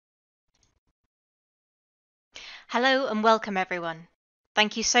Hello and welcome everyone.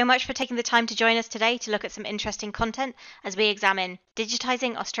 Thank you so much for taking the time to join us today to look at some interesting content as we examine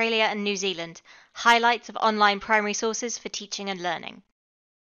Digitising Australia and New Zealand, highlights of online primary sources for teaching and learning.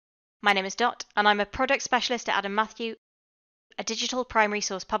 My name is Dot and I'm a product specialist at Adam Matthew, a digital primary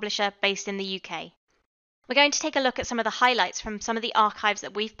source publisher based in the UK. We're going to take a look at some of the highlights from some of the archives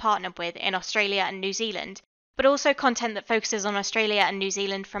that we've partnered with in Australia and New Zealand, but also content that focuses on Australia and New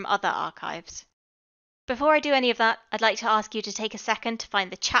Zealand from other archives. Before I do any of that, I'd like to ask you to take a second to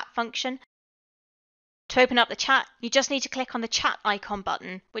find the chat function. To open up the chat, you just need to click on the chat icon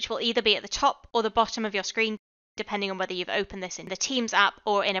button, which will either be at the top or the bottom of your screen, depending on whether you've opened this in the Teams app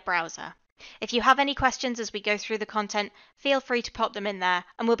or in a browser. If you have any questions as we go through the content, feel free to pop them in there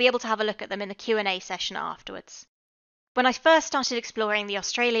and we'll be able to have a look at them in the Q&A session afterwards. When I first started exploring the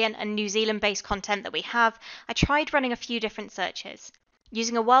Australian and New Zealand-based content that we have, I tried running a few different searches.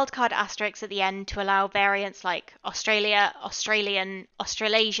 Using a wildcard asterisk at the end to allow variants like Australia, Australian,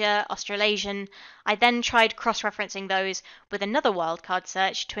 Australasia, Australasian, I then tried cross-referencing those with another wildcard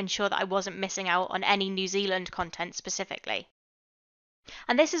search to ensure that I wasn't missing out on any New Zealand content specifically.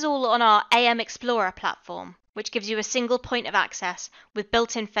 And this is all on our AM Explorer platform, which gives you a single point of access with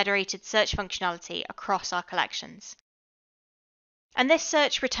built-in federated search functionality across our collections. And this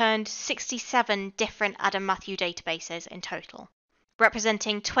search returned 67 different Adam Matthew databases in total,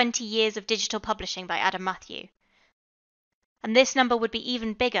 representing 20 years of digital publishing by Adam Matthew. And this number would be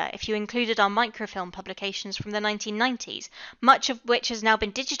even bigger if you included our microfilm publications from the 1990s, much of which has now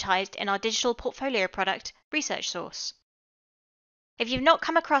been digitized in our digital portfolio product, Research Source. If you've not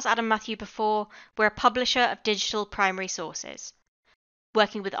come across Adam Matthew before, we're a publisher of digital primary sources,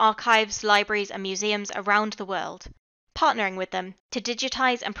 working with archives, libraries, and museums around the world, partnering with them to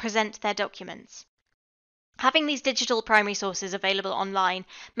digitize and present their documents. Having these digital primary sources available online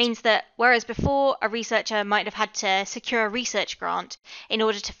means that, whereas before a researcher might have had to secure a research grant in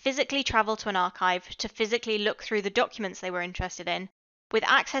order to physically travel to an archive to physically look through the documents they were interested in, with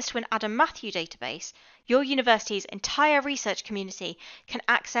access to an Adam Matthew database, your university's entire research community can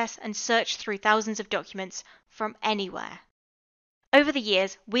access and search through thousands of documents from anywhere. Over the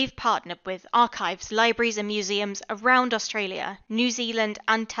years, we've partnered with archives, libraries, and museums around Australia, New Zealand,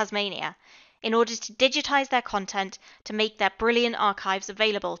 and Tasmania in order to digitize their content to make their brilliant archives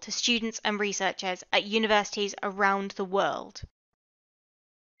available to students and researchers at universities around the world.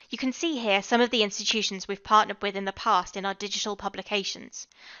 You can see here some of the institutions we've partnered with in the past in our digital publications,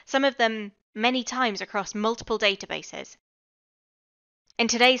 some of them many times across multiple databases. In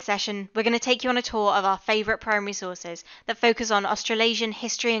today's session, we're going to take you on a tour of our favourite primary sources that focus on Australasian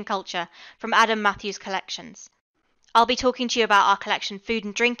history and culture from Adam Matthew's collections. I'll be talking to you about our collection Food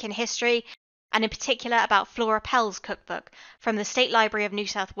and Drink in History, and in particular about Flora Pell's cookbook from the State Library of New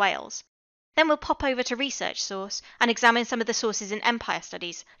South Wales. Then we'll pop over to Research Source and examine some of the sources in Empire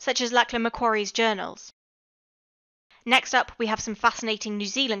Studies, such as Lachlan Macquarie's journals. Next up, we have some fascinating New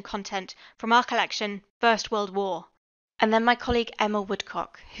Zealand content from our collection First World War. And then my colleague Emma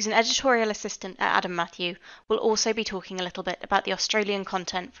Woodcock, who's an editorial assistant at Adam Matthew, will also be talking a little bit about the Australian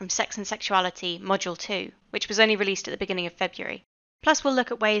content from Sex and Sexuality Module 2, which was only released at the beginning of February. Plus we'll look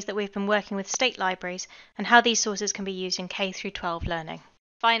at ways that we've been working with state libraries and how these sources can be used in K-12 learning.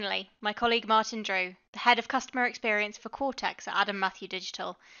 Finally, my colleague Martin Droe, the head of customer experience for Quartex at Adam Matthew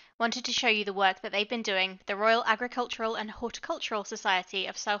Digital, wanted to show you the work that they've been doing with the Royal Agricultural and Horticultural Society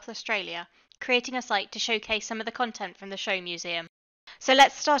of South Australia, creating a site to showcase some of the content from the show museum. So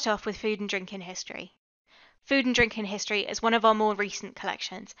let's start off with Food and Drink in History. Food and Drink in History is one of our more recent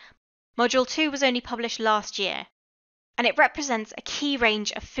collections. Module 2 was only published last year, and it represents a key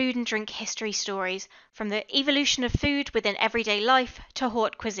range of food and drink history stories, from the evolution of food within everyday life to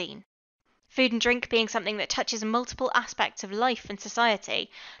haute cuisine. Food and drink being something that touches multiple aspects of life and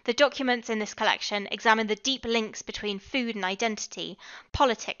society, the documents in this collection examine the deep links between food and identity,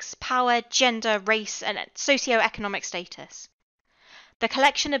 politics, power, gender, race, and socio-economic status. The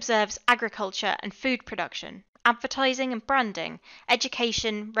collection observes agriculture and food production, advertising and branding,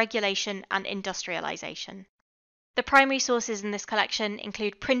 education, regulation, and industrialization. The primary sources in this collection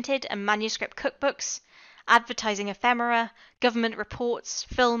include printed and manuscript cookbooks, advertising ephemera, government reports,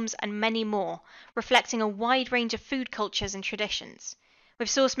 films, and many more, reflecting a wide range of food cultures and traditions. We've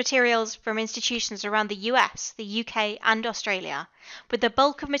sourced materials from institutions around the US, the UK, and Australia, with the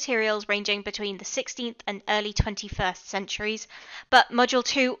bulk of materials ranging between the 16th and early 21st centuries, but Module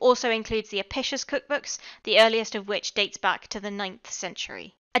 2 also includes the Apicius cookbooks, the earliest of which dates back to the 9th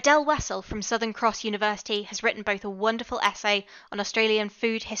century. Adele Wessel from Southern Cross University has written both a wonderful essay on Australian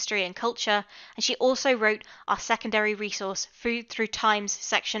food history and culture, and she also wrote our secondary resource Food Through Times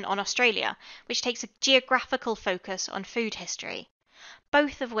section on Australia, which takes a geographical focus on food history,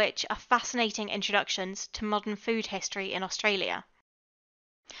 both of which are fascinating introductions to modern food history in Australia.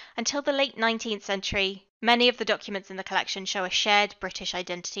 Until the late 19th century, many of the documents in the collection show a shared British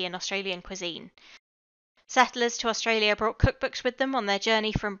identity in Australian cuisine. Settlers to Australia brought cookbooks with them on their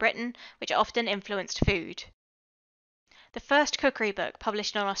journey from Britain, which often influenced food. The first cookery book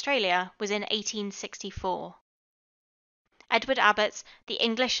published in Australia was in 1864. Edward Abbott's The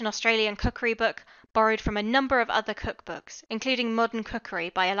English and Australian Cookery Book borrowed from a number of other cookbooks, including Modern Cookery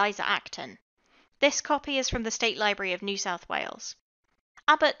by Eliza Acton. This copy is from the State Library of New South Wales.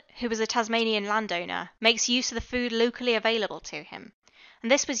 Abbott, who was a Tasmanian landowner, makes use of the food locally available to him. And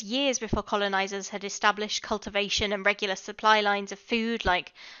this was years before colonisers had established cultivation and regular supply lines of food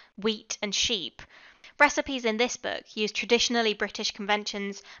like wheat and sheep. Recipes in this book use traditionally British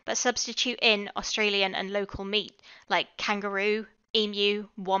conventions but substitute in Australian and local meat like kangaroo, emu,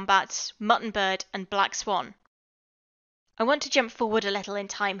 wombats, mutton bird and black swan. I want to jump forward a little in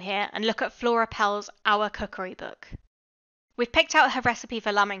time here and look at Flora Pell's Our Cookery Book. We've picked out her recipe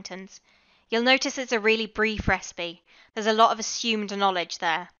for lamingtons. You'll notice it's a really brief recipe. There's a lot of assumed knowledge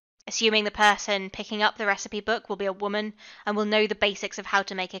there, assuming the person picking up the recipe book will be a woman and will know the basics of how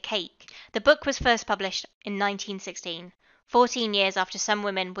to make a cake. The book was first published in 1916, 14 years after some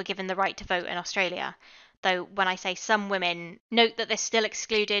women were given the right to vote in Australia. Though when I say some women, note that this still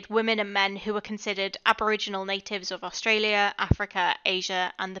excluded women and men who were considered Aboriginal natives of Australia, Africa,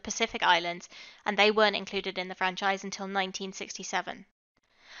 Asia, and the Pacific Islands, and they weren't included in the franchise until 1967.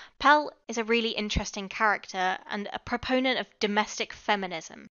 Pell is a really interesting character and a proponent of domestic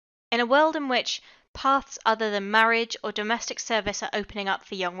feminism. In a world in which paths other than marriage or domestic service are opening up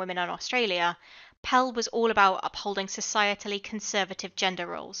for young women in Australia, Pell was all about upholding societally conservative gender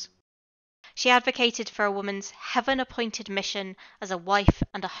roles. She advocated for a woman's heaven-appointed mission as a wife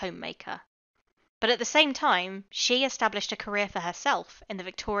and a homemaker. But at the same time, she established a career for herself in the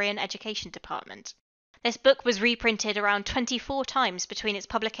Victorian Education Department. This book was reprinted around 24 times between its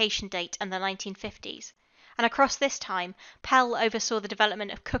publication date and the 1950s, and across this time, Pell oversaw the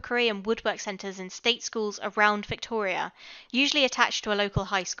development of cookery and woodwork centres in state schools around Victoria, usually attached to a local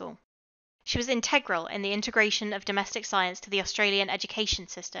high school. She was integral in the integration of domestic science to the Australian education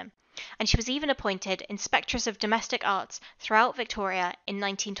system, and she was even appointed Inspectress of Domestic Arts throughout Victoria in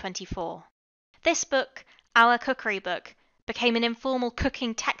 1924. This book, Our Cookery Book, became an informal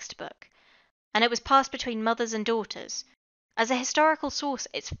cooking textbook, and it was passed between mothers and daughters. As a historical source,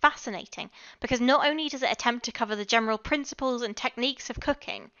 it's fascinating because not only does it attempt to cover the general principles and techniques of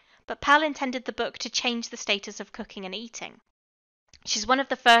cooking, but Pell intended the book to change the status of cooking and eating. She's one of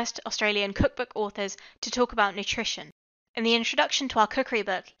the first Australian cookbook authors to talk about nutrition. In the introduction to our cookery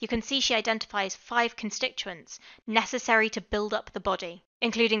book, you can see she identifies 5 constituents necessary to build up the body,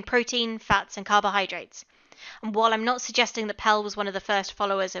 including protein, fats, and carbohydrates. And while I'm not suggesting that Pell was one of the first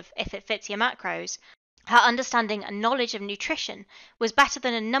followers of If It Fits Your Macros, her understanding and knowledge of nutrition was better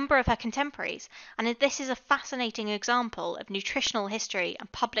than a number of her contemporaries, and this is a fascinating example of nutritional history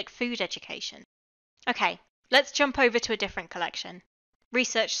and public food education. Okay, let's jump over to a different collection.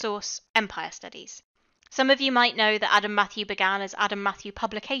 Research source, Empire Studies. Some of you might know that Adam Matthew began as Adam Matthew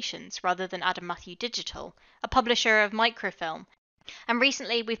Publications rather than Adam Matthew Digital, a publisher of microfilm, and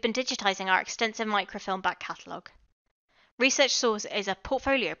recently we've been digitizing our extensive microfilm back catalogue. Research Source is a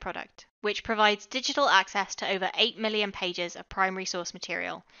portfolio product which provides digital access to over 8 million pages of primary source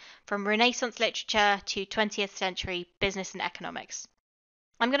material, from Renaissance literature to 20th century business and economics.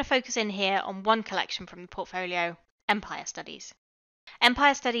 I'm going to focus in here on one collection from the portfolio, Empire Studies.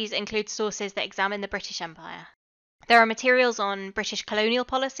 Empire Studies includes sources that examine the British Empire. There are materials on British colonial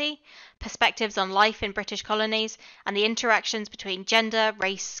policy, perspectives on life in British colonies, and the interactions between gender,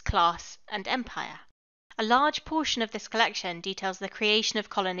 race, class, and empire. A large portion of this collection details the creation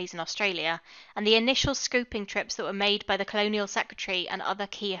of colonies in Australia and the initial scoping trips that were made by the Colonial Secretary and other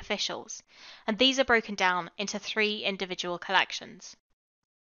key officials, and these are broken down into 3 individual collections.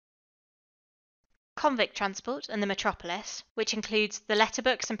 Convict Transport and the Metropolis, which includes the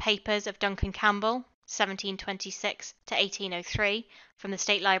letterbooks and papers of Duncan Campbell, 1726 to 1803, from the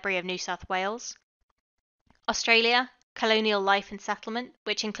State Library of New South Wales. Australia, Colonial Life and Settlement,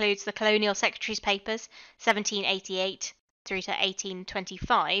 which includes the Colonial Secretary's papers, 1788 through to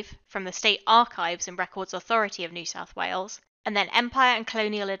 1825, from the State Archives and Records Authority of New South Wales. And then Empire and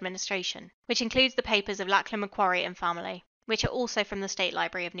Colonial Administration, which includes the papers of Lachlan Macquarie and family, which are also from the State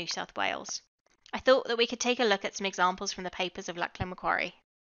Library of New South Wales. I thought that we could take a look at some examples from the papers of Lachlan Macquarie.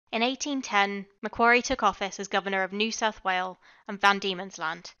 In 1810, Macquarie took office as Governor of New South Wales and Van Diemen's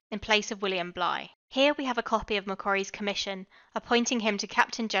Land, in place of William Bligh. Here we have a copy of Macquarie's commission, appointing him to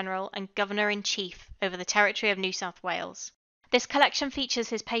Captain General and Governor-in-Chief over the territory of New South Wales. This collection features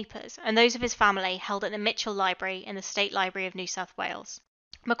his papers and those of his family held at the Mitchell Library in the State Library of New South Wales.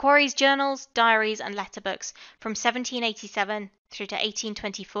 Macquarie's journals, diaries and letterbooks from 1787 through to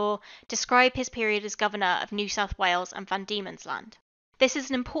 1824 describe his period as Governor of New South Wales and Van Diemen's Land. This is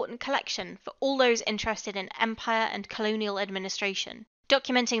an important collection for all those interested in empire and colonial administration,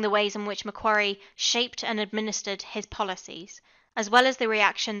 documenting the ways in which Macquarie shaped and administered his policies, as well as the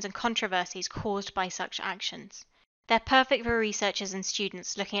reactions and controversies caused by such actions. They're perfect for researchers and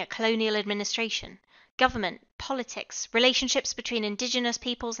students looking at colonial administration, government, politics, relationships between indigenous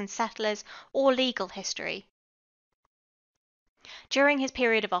peoples and settlers, or legal history. During his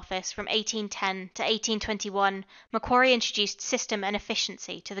period of office from 1810 to 1821, Macquarie introduced system and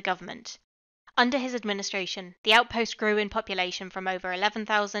efficiency to the government. Under his administration, the outpost grew in population from over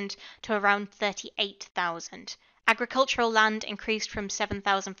 11,000 to around 38,000. Agricultural land increased from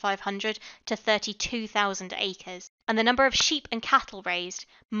 7,500 to 32,000 acres, and the number of sheep and cattle raised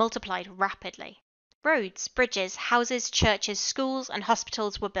multiplied rapidly. Roads, bridges, houses, churches, schools, and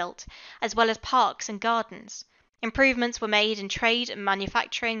hospitals were built, as well as parks and gardens. Improvements were made in trade and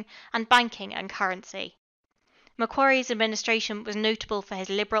manufacturing, and banking and currency. Macquarie's administration was notable for his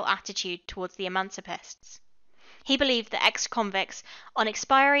liberal attitude towards the emancipists. He believed that ex-convicts, on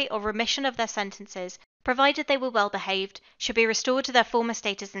expiry or remission of their sentences, provided they were well behaved, should be restored to their former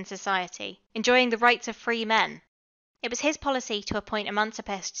status in society, enjoying the rights of free men. It was his policy to appoint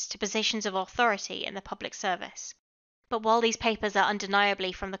emancipists to positions of authority in the public service. But while these papers are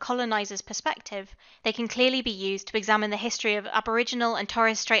undeniably from the colonizer's perspective, they can clearly be used to examine the history of Aboriginal and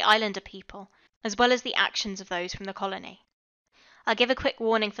Torres Strait Islander people, as well as the actions of those from the colony. I'll give a quick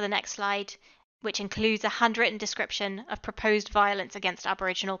warning for the next slide, which includes a handwritten description of proposed violence against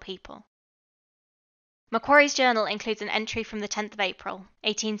Aboriginal people. Macquarie's journal includes an entry from the 10th of April,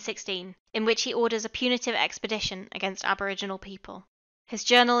 1816, in which he orders a punitive expedition against Aboriginal people. His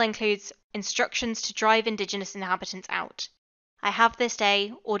journal includes instructions to drive Indigenous inhabitants out. I have this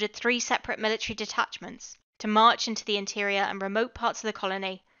day ordered 3 separate military detachments to march into the interior and remote parts of the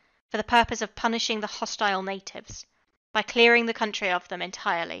colony for the purpose of punishing the hostile natives, by clearing the country of them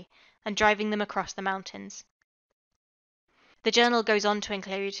entirely and driving them across the mountains. The journal goes on to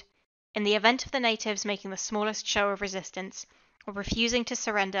include, in the event of the natives making the smallest show of resistance, or refusing to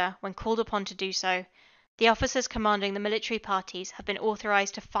surrender when called upon to do so, the officers commanding the military parties have been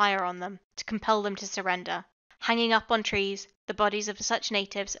authorized to fire on them to compel them to surrender, hanging up on trees the bodies of such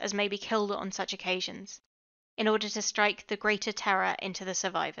natives as may be killed on such occasions, in order to strike the greater terror into the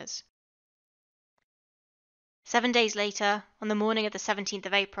survivors. 7 days later, on the morning of the 17th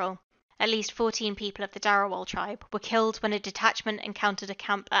of April, at least 14 people of the Darawal tribe were killed when a detachment encountered a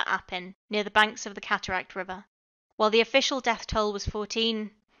camp at Appin, near the banks of the Cataract River. While the official death toll was 14,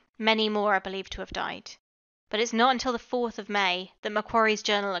 many more are believed to have died. But it's not until the 4th of May that Macquarie's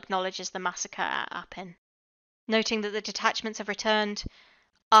journal acknowledges the massacre at Appin, noting that the detachments have returned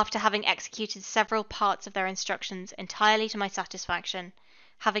after having executed several parts of their instructions entirely to my satisfaction,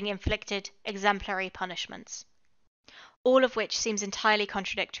 having inflicted exemplary punishments. All of which seems entirely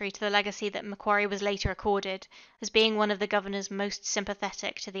contradictory to the legacy that Macquarie was later accorded as being one of the governors most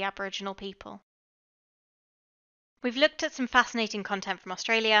sympathetic to the Aboriginal people. We've looked at some fascinating content from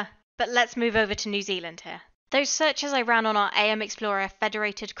Australia, but let's move over to New Zealand here. Those searches I ran on our AM Explorer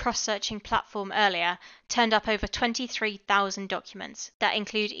federated cross-searching platform earlier turned up over 23,000 documents that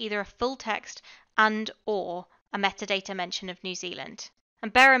include either a full text and/or a metadata mention of New Zealand.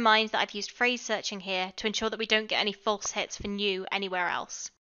 And bear in mind that I've used phrase searching here to ensure that we don't get any false hits for new anywhere else.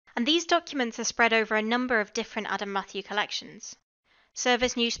 And these documents are spread over a number of different Adam Matthew collections.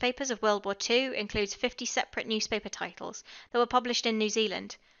 Service Newspapers of World War II includes 50 separate newspaper titles that were published in New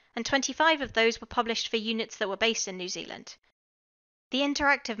Zealand, and 25 of those were published for units that were based in New Zealand. The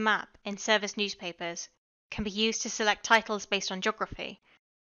interactive map in Service Newspapers can be used to select titles based on geography.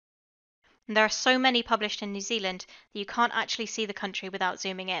 And there are so many published in New Zealand that you can't actually see the country without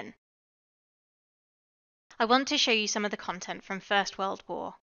zooming in. I want to show you some of the content from First World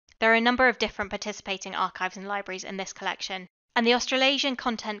War. There are a number of different participating archives and libraries in this collection, and the Australasian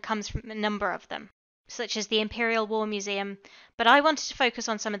content comes from a number of them, such as the Imperial War Museum, but I wanted to focus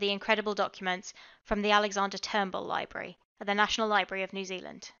on some of the incredible documents from the Alexander Turnbull Library at the National Library of New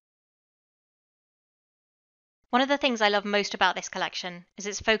Zealand. One of the things I love most about this collection is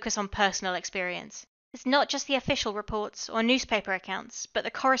its focus on personal experience. It's not just the official reports or newspaper accounts, but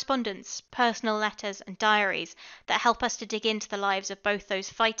the correspondence, personal letters, and diaries that help us to dig into the lives of both those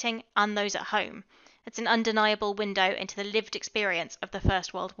fighting and those at home. It's an undeniable window into the lived experience of the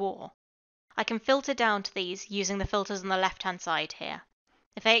First World War. I can filter down to these using the filters on the left-hand side here.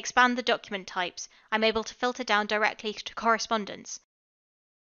 If I expand the document types, I'm able to filter down directly to correspondence.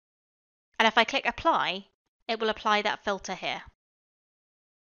 And if I click Apply, it will apply that filter here.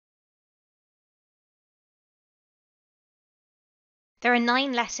 There are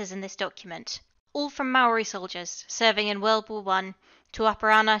 9 letters in this document, all from Maori soldiers serving in World War I to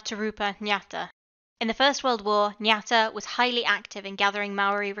Aparana Turupa Nyata. In the First World War, Nyata was highly active in gathering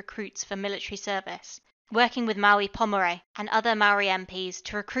Maori recruits for military service, working with Maui Pomare and other Maori MPs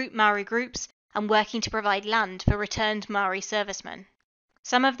to recruit Maori groups and working to provide land for returned Maori servicemen.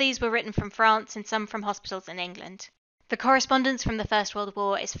 Some of these were written from France and some from hospitals in England. The correspondence from the First World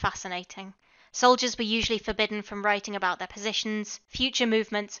War is fascinating. Soldiers were usually forbidden from writing about their positions, future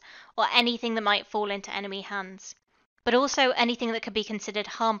movements, or anything that might fall into enemy hands, but also anything that could be considered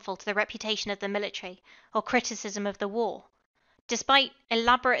harmful to the reputation of the military or criticism of the war. Despite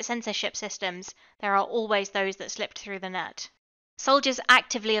elaborate censorship systems, there are always those that slipped through the net. Soldiers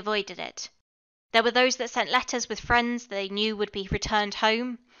actively avoided it. There were those that sent letters with friends they knew would be returned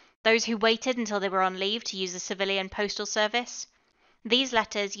home, those who waited until they were on leave to use the civilian postal service. These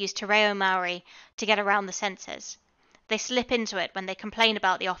letters use Te Reo Maori to get around the censors. They slip into it when they complain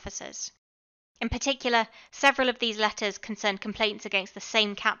about the officers. In particular, several of these letters concern complaints against the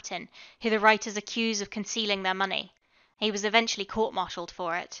same captain, who the writers accuse of concealing their money. He was eventually court-martialed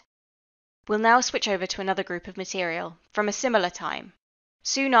for it. We'll now switch over to another group of material from a similar time.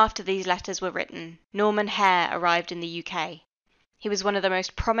 Soon after these letters were written, Norman Hare arrived in the UK. He was one of the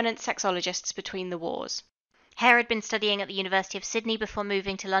most prominent sexologists between the wars. Hare had been studying at the University of Sydney before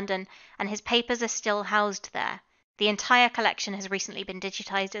moving to London, and his papers are still housed there. The entire collection has recently been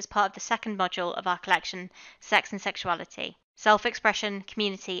digitised as part of the second module of our collection, Sex and Sexuality, Self-Expression,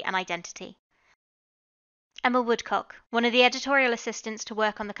 Community and Identity. Emma Woodcock, one of the editorial assistants to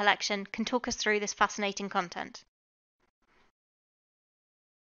work on the collection, can talk us through this fascinating content.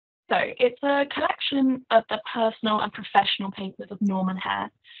 So it's a collection of the personal and professional papers of Norman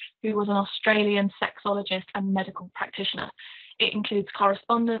Hare, who was an Australian sexologist and medical practitioner. It includes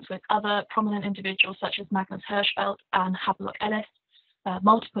correspondence with other prominent individuals such as Magnus Hirschfeld and Havelock Ellis,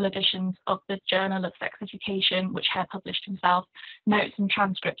 multiple editions of the Journal of Sex Education, which Hare published himself, notes and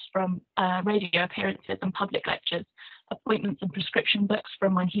transcripts from radio appearances and public lectures, appointments and prescription books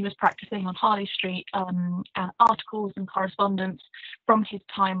from when he was practicing on Harley Street, articles and correspondence from his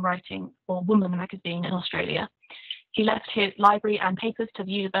time writing for Woman magazine in Australia. He left his library and papers to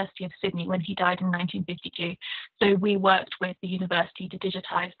the University of Sydney when he died in 1952. So we worked with the university to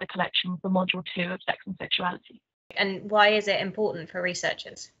digitise the collection for Module 2 of Sex and Sexuality. And why is it important for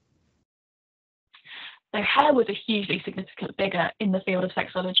researchers? So Hare was a hugely significant figure in the field of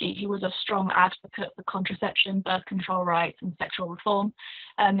sexology. He was a strong advocate for contraception, birth control rights and sexual reform.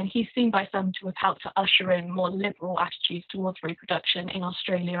 And he's seen by some to have helped to usher in more liberal attitudes towards reproduction in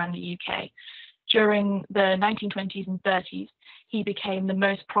Australia and the UK. During the 1920s and 30s, he became the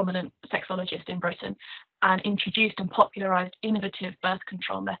most prominent sexologist in Britain and introduced and popularised innovative birth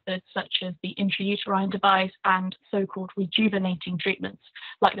control methods such as the intrauterine device and so-called rejuvenating treatments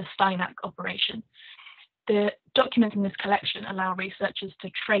like the Steinac operation. The documents in this collection allow researchers to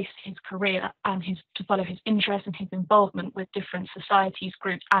trace his career and to follow his interest and his involvement with different societies,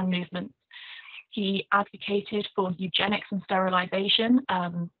 groups and movements. He advocated for eugenics and sterilisation,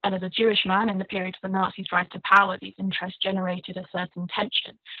 and as a Jewish man in the period of the Nazis' rise to power, these interests generated a certain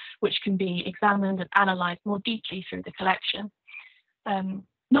tension, which can be examined and analysed more deeply through the collection.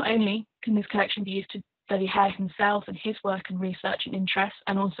 Not only can this collection be used to study Hare himself and his work and research and interests,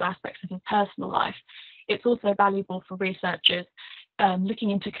 and also aspects of his personal life, it's also valuable for researchers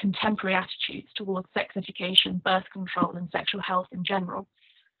looking into contemporary attitudes towards sex education, birth control, and sexual health in general.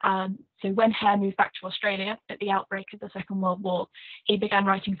 So when Hare moved back to Australia at the outbreak of the Second World War, he began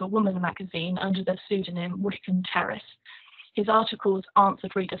writing for Woman magazine under the pseudonym Wickham Terrace. His articles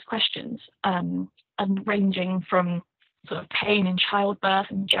answered readers' questions, and ranging from sort of pain in childbirth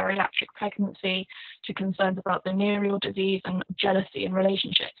and geriatric pregnancy to concerns about venereal disease and jealousy in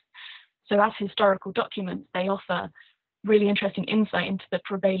relationships. So as historical documents, they offer really interesting insight into the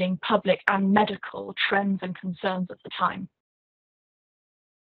prevailing public and medical trends and concerns of the time.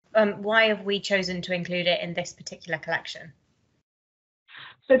 Why have we chosen to include it in this particular collection?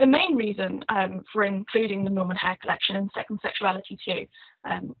 So the main reason for including the Norman Hare collection and Sex and Sexuality too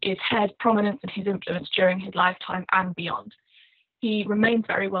is Hare's prominence and his influence during his lifetime and beyond. He remains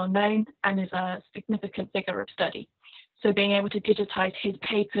very well known and is a significant figure of study. So being able to digitize his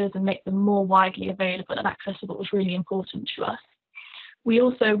papers and make them more widely available and accessible was really important to us. We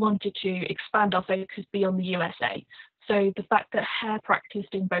also wanted to expand our focus beyond the USA. So the fact that hair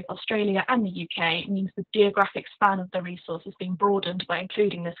practiced in both Australia and the UK means the geographic span of the resource has been broadened by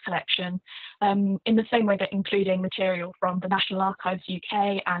including this collection, in the same way that including material from the National Archives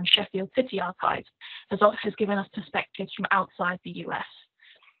UK and Sheffield City Archives has given us perspectives from outside the US.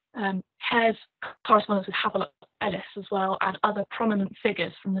 Hare's correspondence with Havelock Ellis as well and other prominent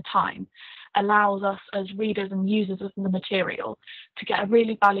figures from the time allows us as readers and users of the material to get a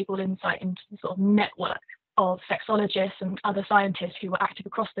really valuable insight into the sort of network of sexologists and other scientists who were active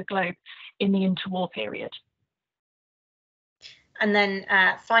across the globe in the interwar period. And then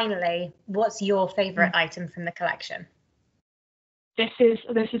finally, what's your favourite item from the collection? This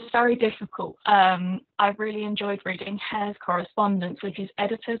is very difficult. I've really enjoyed reading Hare's correspondence with his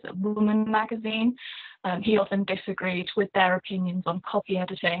editors at Woman magazine. He often disagreed with their opinions on copy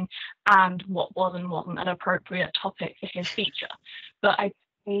editing and what was and wasn't an appropriate topic for his feature. But I'd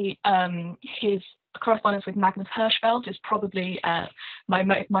say his correspondence with Magnus Hirschfeld is probably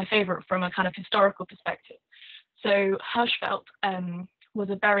my favourite from a kind of historical perspective. So Hirschfeld was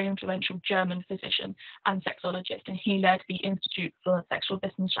a very influential German physician and sexologist, and he led the Institute for Sexual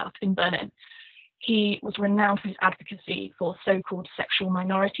Wissenschaft in Berlin. He was renowned for his advocacy for so-called sexual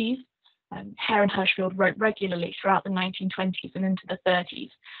minorities. Hare and Hirschfeld wrote regularly throughout the 1920s and into the 30s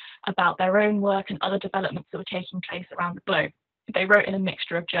about their own work and other developments that were taking place around the globe. They wrote in a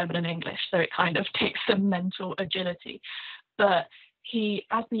mixture of German and English, so it kind of takes some mental agility. But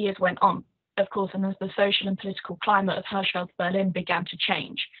as the years went on, of course, and as the social and political climate of Hirschfeld's Berlin began to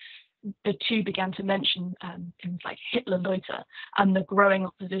change, the two began to mention things like Hitlerleute and the growing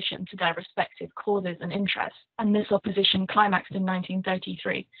opposition to their respective causes and interests. And this opposition climaxed in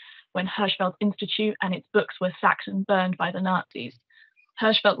 1933, when Hirschfeld's Institute and its books were sacked and burned by the Nazis.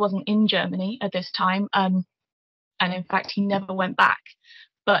 Hirschfeld wasn't in Germany at this time, and in fact, he never went back.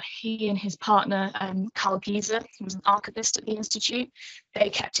 But he and his partner, Karl Giese, he was an archivist at the Institute, they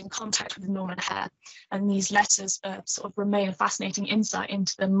kept in contact with Norman Hare. And these letters sort of remain a fascinating insight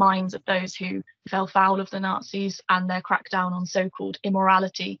into the minds of those who fell foul of the Nazis and their crackdown on so-called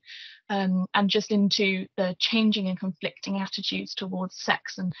immorality, and just into the changing and conflicting attitudes towards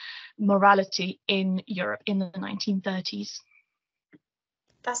sex and morality in Europe in the 1930s.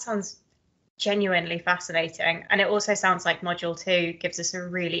 That sounds genuinely fascinating, and it also sounds like module 2 gives us a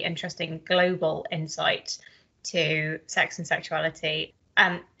really interesting global insight to sex and sexuality.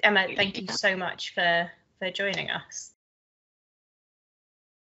 Emma, thank you so much for joining us.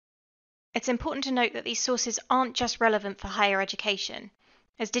 It's important to note that these sources aren't just relevant for higher education,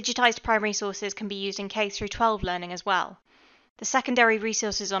 as digitised primary sources can be used in K through 12 learning as well. The secondary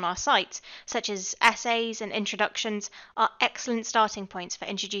resources on our site, such as essays and introductions, are excellent starting points for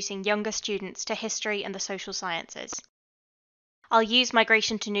introducing younger students to history and the social sciences. I'll use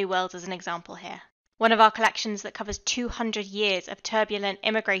Migration to New Worlds as an example here, one of our collections that covers 200 years of turbulent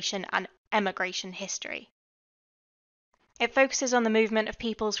immigration and emigration history. It focuses on the movement of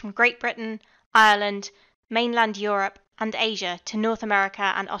peoples from Great Britain, Ireland, mainland Europe, and Asia to North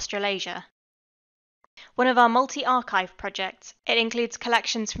America and Australasia. One of our multi-archive projects, it includes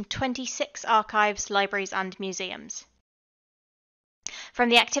collections from 26 archives, libraries, and museums. From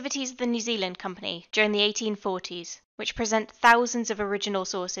the activities of the New Zealand Company during the 1840s, which present thousands of original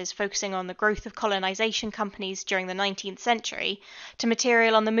sources focusing on the growth of colonisation companies during the 19th century, to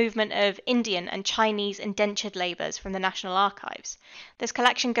material on the movement of Indian and Chinese indentured labourers from the National Archives. This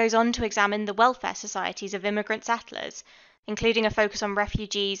collection goes on to examine the welfare societies of immigrant settlers, including a focus on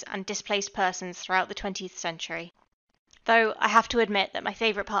refugees and displaced persons throughout the 20th century. Though I have to admit that my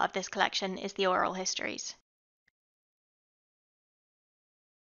favourite part of this collection is the oral histories.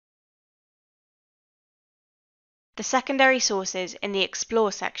 The secondary sources in the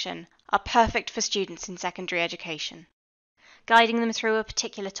Explore section are perfect for students in secondary education, guiding them through a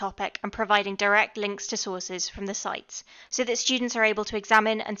particular topic and providing direct links to sources from the sites so that students are able to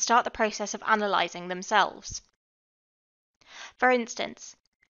examine and start the process of analysing themselves. For instance,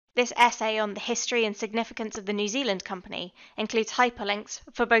 this essay on the history and significance of the New Zealand Company includes hyperlinks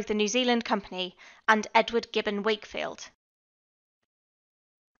for both the New Zealand Company and Edward Gibbon Wakefield.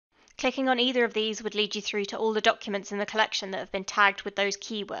 Clicking on either of these would lead you through to all the documents in the collection that have been tagged with those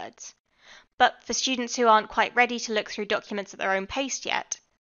keywords. But for students who aren't quite ready to look through documents at their own pace yet,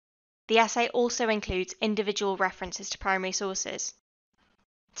 the essay also includes individual references to primary sources,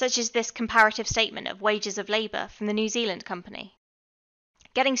 such as this comparative statement of wages of labour from the New Zealand Company.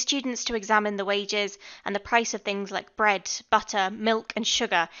 Getting students to examine the wages and the price of things like bread, butter, milk, and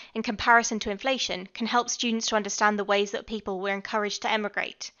sugar in comparison to inflation can help students to understand the ways that people were encouraged to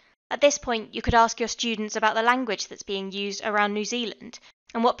emigrate. At this point, you could ask your students about the language that's being used around New Zealand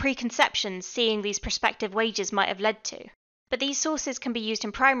and what preconceptions seeing these prospective wages might have led to. But these sources can be used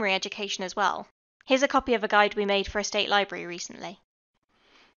in primary education as well. Here's a copy of a guide we made for a state library recently.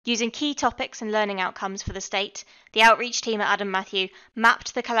 Using key topics and learning outcomes for the state, the outreach team at Adam Matthew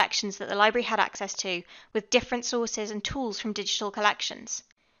mapped the collections that the library had access to with different sources and tools from digital collections.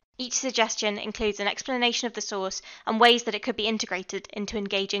 Each suggestion includes an explanation of the source and ways that it could be integrated into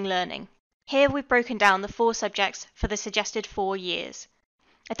engaging learning. Here we've broken down the 4 subjects for the suggested 4 years.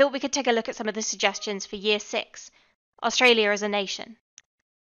 I thought we could take a look at some of the suggestions for Year 6, Australia as a Nation.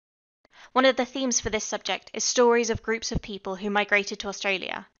 One of the themes for this subject is stories of groups of people who migrated to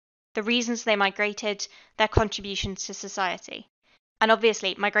Australia, the reasons they migrated, their contributions to society. And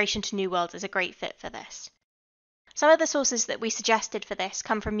obviously, migration to New World is a great fit for this. Some of the sources that we suggested for this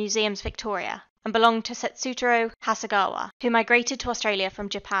come from Museums Victoria and belong to Setsutaro Hasegawa, who migrated to Australia from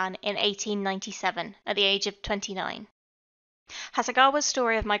Japan in 1897 at the age of 29. Hasegawa's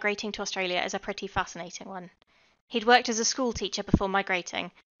story of migrating to Australia is a pretty fascinating one. He'd worked as a school teacher before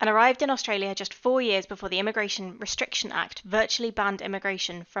migrating and arrived in Australia just 4 years before the Immigration Restriction Act virtually banned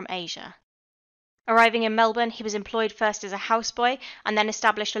immigration from Asia. Arriving in Melbourne, he was employed first as a houseboy and then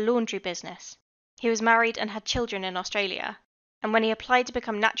established a laundry business. He was married and had children in Australia, and when he applied to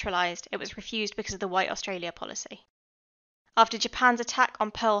become naturalised, it was refused because of the White Australia policy. After Japan's attack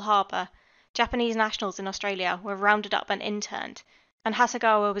on Pearl Harbor, Japanese nationals in Australia were rounded up and interned, and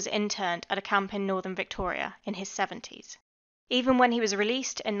Hasegawa was interned at a camp in northern Victoria in his 70s. Even when he was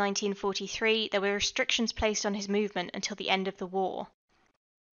released in 1943, there were restrictions placed on his movement until the end of the war.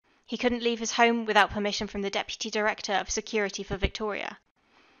 He couldn't leave his home without permission from the Deputy Director of Security for Victoria.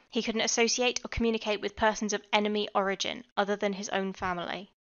 He couldn't associate or communicate with persons of enemy origin other than his own family.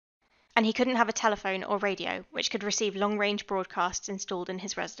 And he couldn't have a telephone or radio, which could receive long-range broadcasts installed in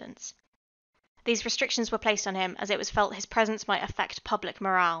his residence. These restrictions were placed on him as it was felt his presence might affect public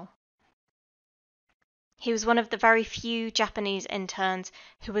morale. He was one of the very few Japanese interns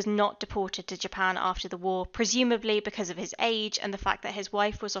who was not deported to Japan after the war, presumably because of his age and the fact that his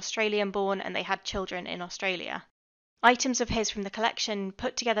wife was Australian-born and they had children in Australia. Items of his from the collection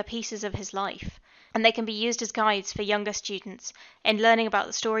put together pieces of his life, and they can be used as guides for younger students in learning about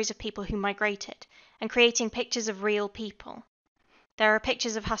the stories of people who migrated and creating pictures of real people. There are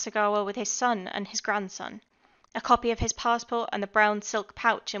pictures of Hasegawa with his son and his grandson, a copy of his passport and the brown silk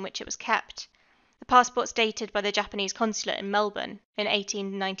pouch in which it was kept. The passport's dated by the Japanese consulate in Melbourne in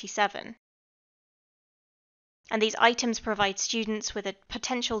 1897. And these items provide students with a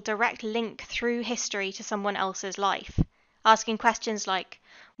potential direct link through history to someone else's life, asking questions like,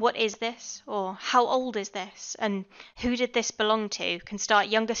 what is this? Or how old is this? And who did this belong to? Can start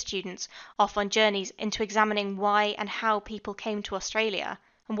younger students off on journeys into examining why and how people came to Australia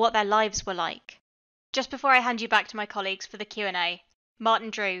and what their lives were like. Just before I hand you back to my colleagues for the Q&A,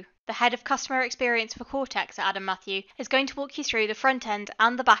 Martin Drew, the head of customer experience for Quartex at Adam Matthew, is going to walk you through the front end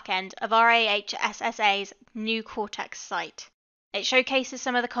and the back end of RAHSSA's new Quartex site. It showcases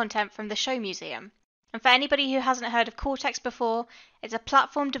some of the content from the Show Museum. And for anybody who hasn't heard of Quartex before, it's a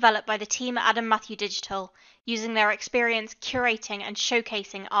platform developed by the team at Adam Matthew Digital, using their experience curating and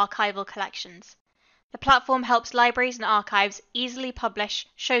showcasing archival collections. The platform helps libraries and archives easily publish,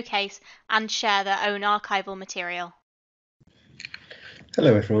 showcase, and share their own archival material.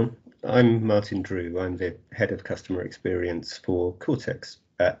 Hello everyone, I'm Martin Drew. I'm the Head of Customer Experience for Quartex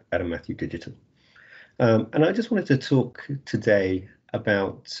at Adam Matthew Digital. And I just wanted to talk today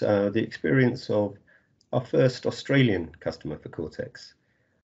about the experience of our first Australian customer for Quartex.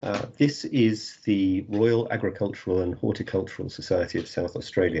 This is the Royal Agricultural and Horticultural Society of South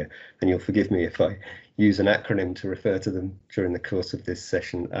Australia, and you'll forgive me if I use an acronym to refer to them during the course of this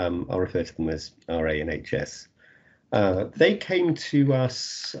session. I'll refer to them as RANHS. They came to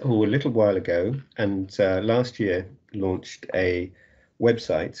us a little while ago and last year launched a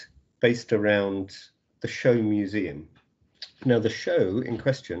website based around the Show Museum. Now, the show in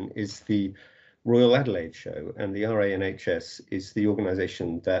question is the Royal Adelaide Show, and the RANHS is the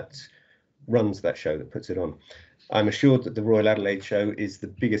organisation that runs that show, that puts it on. I'm assured that the Royal Adelaide Show is the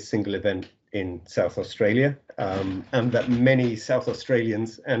biggest single event in South Australia, and that many South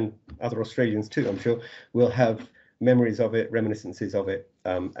Australians and other Australians too, I'm sure, will have memories of it, reminiscences of it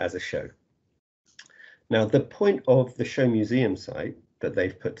as a show. Now, the point of the Show Museum site that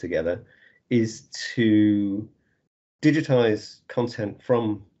they've put together is to digitize content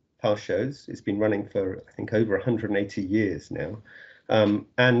from past shows. It's been running for, I think, over 180 years now,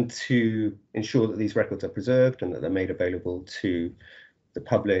 and to ensure that these records are preserved and that they're made available to the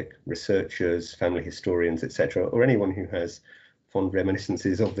public, researchers, family historians, etc., or anyone who has fond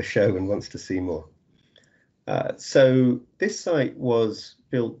reminiscences of the show and wants to see more. So this site was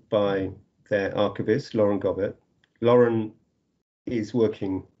built by their archivist, Lauren Gobbett. Lauren is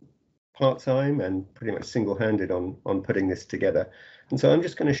working part-time and pretty much single-handed on putting this together. And so I'm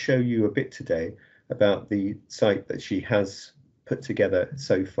just going to show you a bit today about the site that she has put together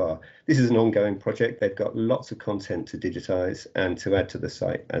so far. This is an ongoing project. They've got lots of content to digitize and to add to the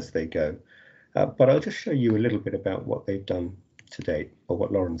site as they go. But I'll just show you a little bit about what they've done to date, or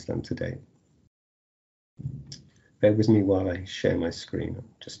what Lauren's done to date. Bear with me while I share my screen. I'm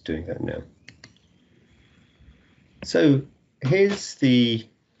just doing that now. So here's the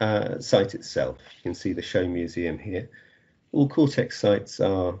site itself. You can see the show museum here. All Quartex sites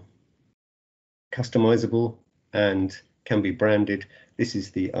are customizable and can be branded. This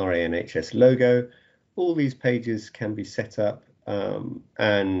is the RANHS logo. All these pages can be set up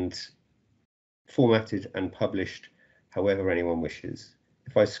and formatted and published however anyone wishes.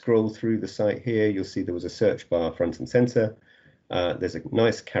 If I scroll through the site here, you'll see there was a search bar front and center. There's a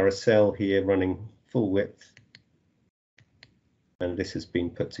nice carousel here running full width. And this has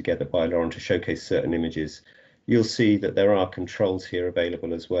been put together by Lauren to showcase certain images. You'll see that there are controls here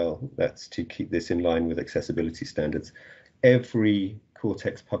available as well. That's to keep this in line with accessibility standards. Every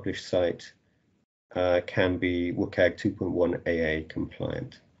Quartex published site can be WCAG 2.1 AA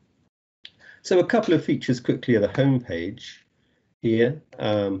compliant. So a couple of features quickly of the home page here.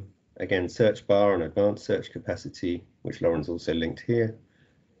 Again, search bar and advanced search capacity, which Lauren's also linked here.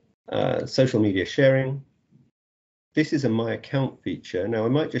 Social media sharing. This is a My Account feature. Now I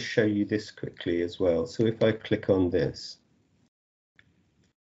might just show you this quickly as well. So if I click on this,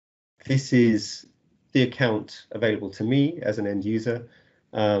 this is the account available to me as an end user,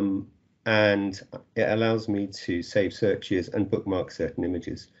 and it allows me to save searches and bookmark certain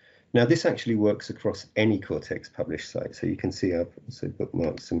images. Now this actually works across any Quartex published site. So you can see I've also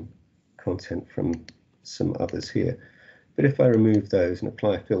bookmarked some content from some others here. But if I remove those and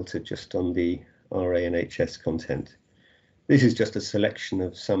apply a filter just on the RANHS content, this is just a selection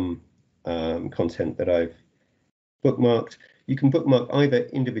of some content that I've bookmarked. You can bookmark either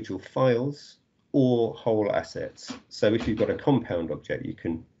individual files or whole assets. So if you've got a compound object, you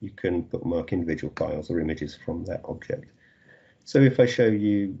can bookmark individual files or images from that object. So if I show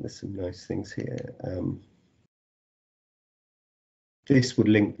you, there's some nice things here. This would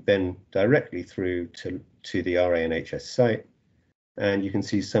link then directly through to the RANHS site, and you can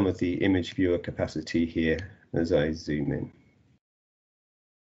see some of the image viewer capacity here as I zoom in.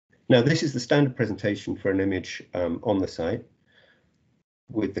 Now this is the standard presentation for an image on the site,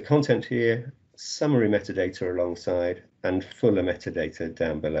 with the content here, summary metadata alongside, and fuller metadata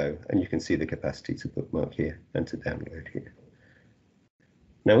down below, and you can see the capacity to bookmark here and to download here.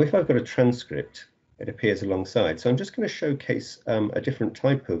 Now if I've got a transcript, it appears alongside. So I'm just going to showcase a different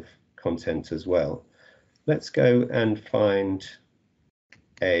type of content as well. Let's go and find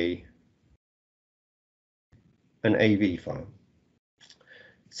an AV file.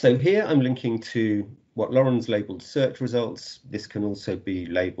 So here I'm linking to what Lauren's labeled search results. This can also be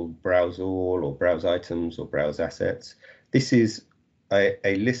labeled browse all or browse items or browse assets. This is a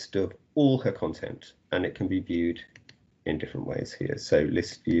list of all her content, and it can be viewed in different ways here. So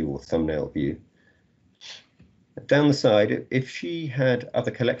list view or thumbnail view. Down the side, if she had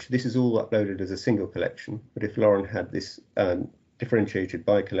other collections, this is all uploaded as a single collection, but if Lauren had this differentiated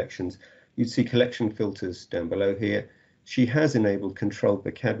by collections, you'd see collection filters down below here. She has enabled controlled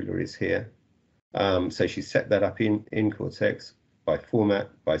vocabularies here. So she set that up in Quartex by format,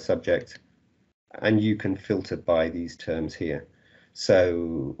 by subject, and you can filter by these terms here.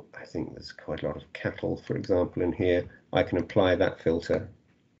 So I think there's quite a lot of cattle, for example, in here. I can apply that filter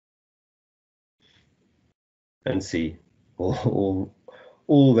and see all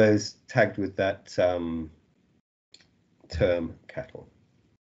those tagged with that term cattle.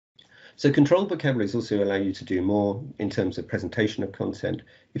 So controlled vocabularies also allow you to do more in terms of presentation of content.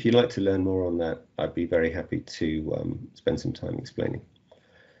 If you'd like to learn more on that, I'd be very happy to spend some time explaining.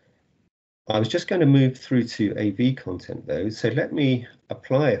 I was just going to move through to AV content though, so let me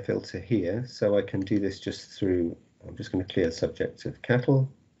apply a filter here. So I can do this just through, I'm just going to clear subject of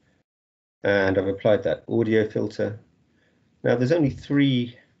cattle, and I've applied that audio filter. Now there's only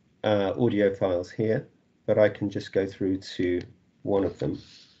 3 audio files here, but I can just go through to one of them.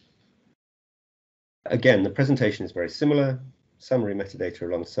 Again, the presentation is very similar, summary metadata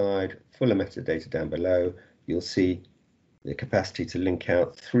alongside, fuller metadata down below. You'll see the capacity to link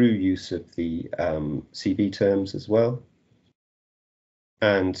out through use of the CV terms as well.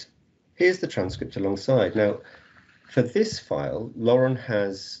 And here's the transcript alongside. Now, for this file, Lauren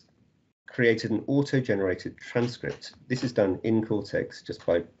has created an auto-generated transcript. This is done in Quartex just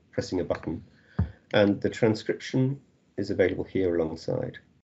by pressing a button, and the transcription is available here alongside.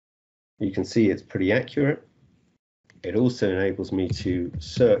 You can see it's pretty accurate. It also enables me to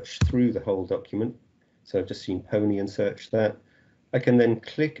search through the whole document. So I've just seen pony and search that. I can then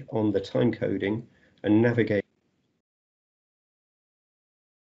click on the time coding and navigate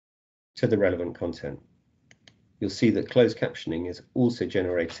to the relevant content. You'll see that closed captioning is also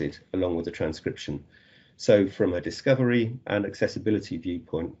generated along with the transcription. So from a discovery and accessibility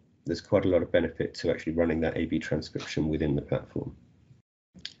viewpoint, there's quite a lot of benefit to actually running that A/B transcription within the platform.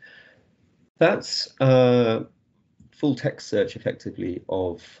 That's full text search effectively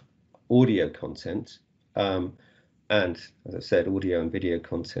of audio content. And as I said, audio and video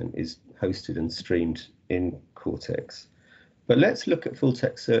content is hosted and streamed in Quartex. But let's look at full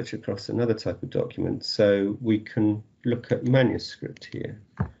text search across another type of document. So we can look at manuscript here.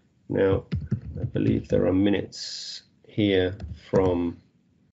 Now, I believe there are minutes here from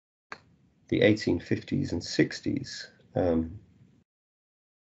the 1850s and 60s.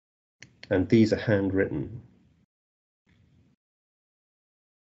 And these are handwritten.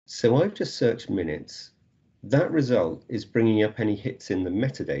 So I've just searched minutes. That result is bringing up any hits in the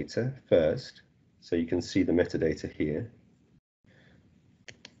metadata first. So you can see the metadata here.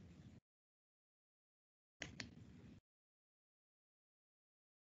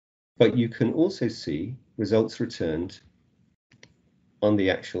 But you can also see results returned on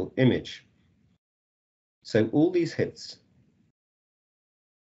the actual image. So all these hits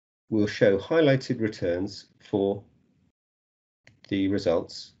will show highlighted returns for the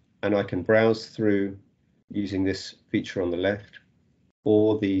results, and I can browse through using this feature on the left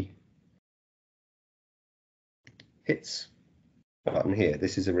or the hits button here.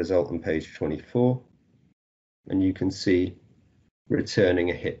 This is a result on page 24, and you can see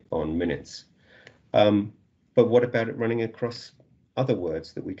returning a hit on minutes. But what about it running across other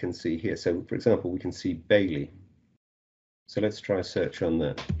words that we can see here? So for example, we can see Bailey. So let's try a search on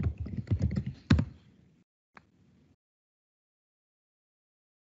that.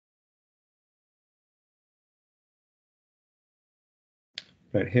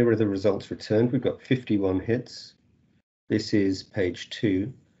 Right, here are the results returned. We've got 51 hits. This is page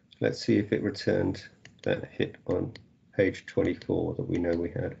 2. Let's see if it returned that hit on page 24 that we know we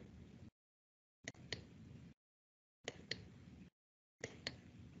had.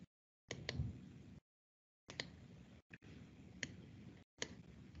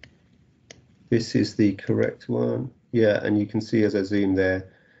 This is the correct one. Yeah, and you can see as I zoom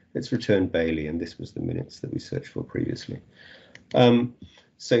there, it's returned Bailey, and this was the minutes that we searched for previously.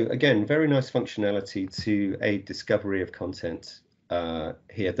 So again, very nice functionality to aid discovery of content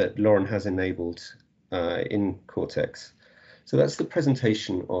here that Lauren has enabled in Quartex. So that's the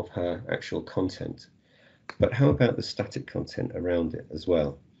presentation of her actual content. But how about the static content around it as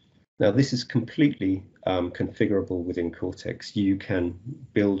well? Now, this is completely configurable within Quartex. You can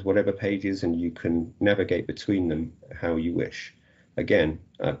build whatever pages and you can navigate between them how you wish. Again,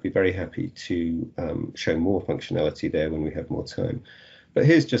 I'd be very happy to show more functionality there when we have more time. But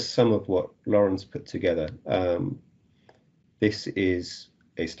here's just some of what Lauren's put together. This is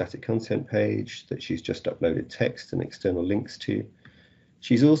a static content page that she's just uploaded text and external links to.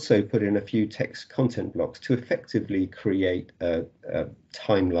 She's also put in a few text content blocks to effectively create a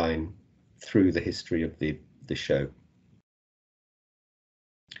timeline through the history of the show.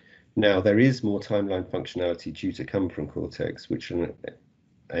 Now, there is more timeline functionality due to come from Quartex, which will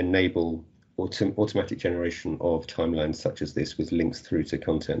enable automatic generation of timelines such as this with links through to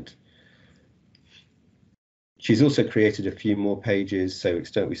content. She's also created a few more pages. So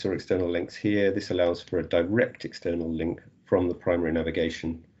we saw external links here. This allows for a direct external link from the primary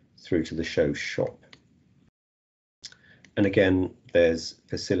navigation through to the show shop. And again, there's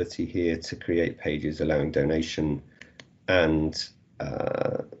facility here to create pages allowing donation and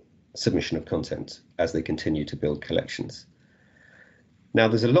submission of content as they continue to build collections. Now,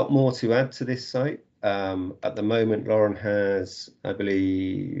 there's a lot more to add to this site. At the moment, Lauren has, I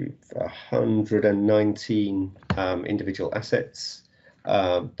believe, 119 individual assets,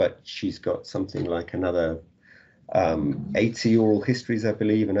 but she's got something like another 80 oral histories, I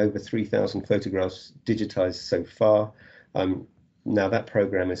believe, and over 3,000 photographs digitized so far. Now that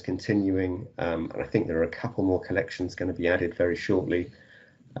program is continuing, and I think there are a couple more collections going to be added very shortly.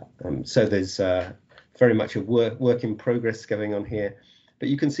 So there's very much a work in progress going on here. But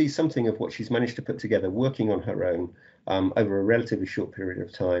you can see something of what she's managed to put together working on her own over a relatively short period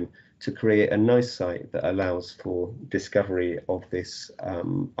of time to create a nice site that allows for discovery of this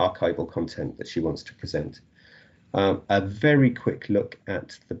archival content that she wants to present. A very quick look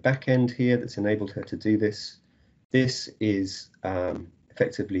at the back end here that's enabled her to do this. This is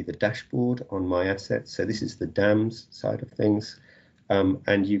effectively the dashboard on my assets. So this is the dams side of things.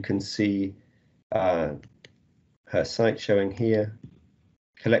 And you can see her site showing here,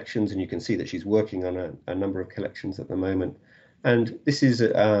 collections, and you can see that she's working on a number of collections at the moment. And this is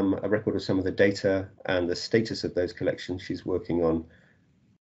a record of some of the data and the status of those collections she's working on.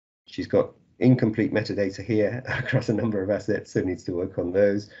 She's got incomplete metadata here across a number of assets, so needs to work on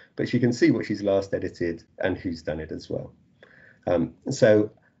those. But she can see what she's last edited and who's done it as well.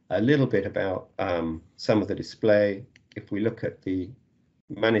 So a little bit about some of the display. If we look at the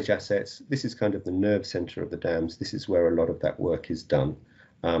manage assets, this is kind of the nerve center of the dams. This is where a lot of that work is done.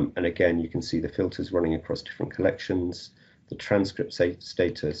 And again, you can see the filters running across different collections, the transcript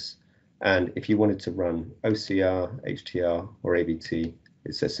status, and if you wanted to run OCR, HTR, or ABT,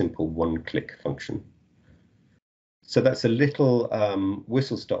 it's a simple one-click function. So that's a little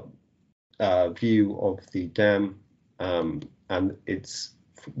whistle-stop view of the dam, and it's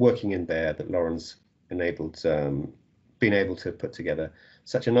working in there that Lauren's enabled, been able to put together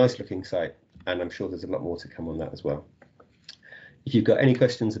such a nice-looking site, and I'm sure there's a lot more to come on that as well. If you've got any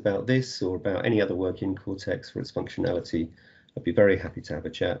questions about this or about any other work in Quartex for its functionality, I'd be very happy to have a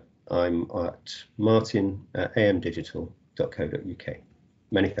chat. I'm at martin@amdigital.co.uk.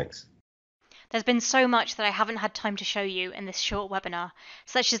 Many thanks. There's been so much that I haven't had time to show you in this short webinar,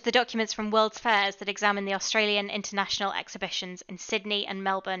 such as the documents from World's Fairs that examine the Australian international exhibitions in Sydney and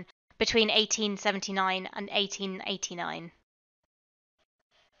Melbourne between 1879 and 1889,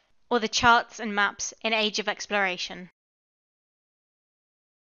 or the charts and maps in Age of Exploration,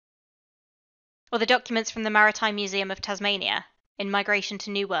 or the documents from the Maritime Museum of Tasmania in Migration to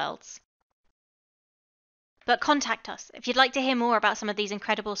New Worlds. But contact us if you'd like to hear more about some of these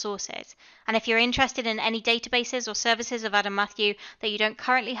incredible sources, and if you're interested in any databases or services of Adam Matthew that you don't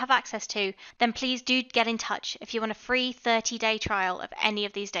currently have access to, then please do get in touch if you want a free 30-day trial of any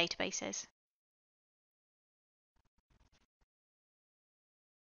of these databases.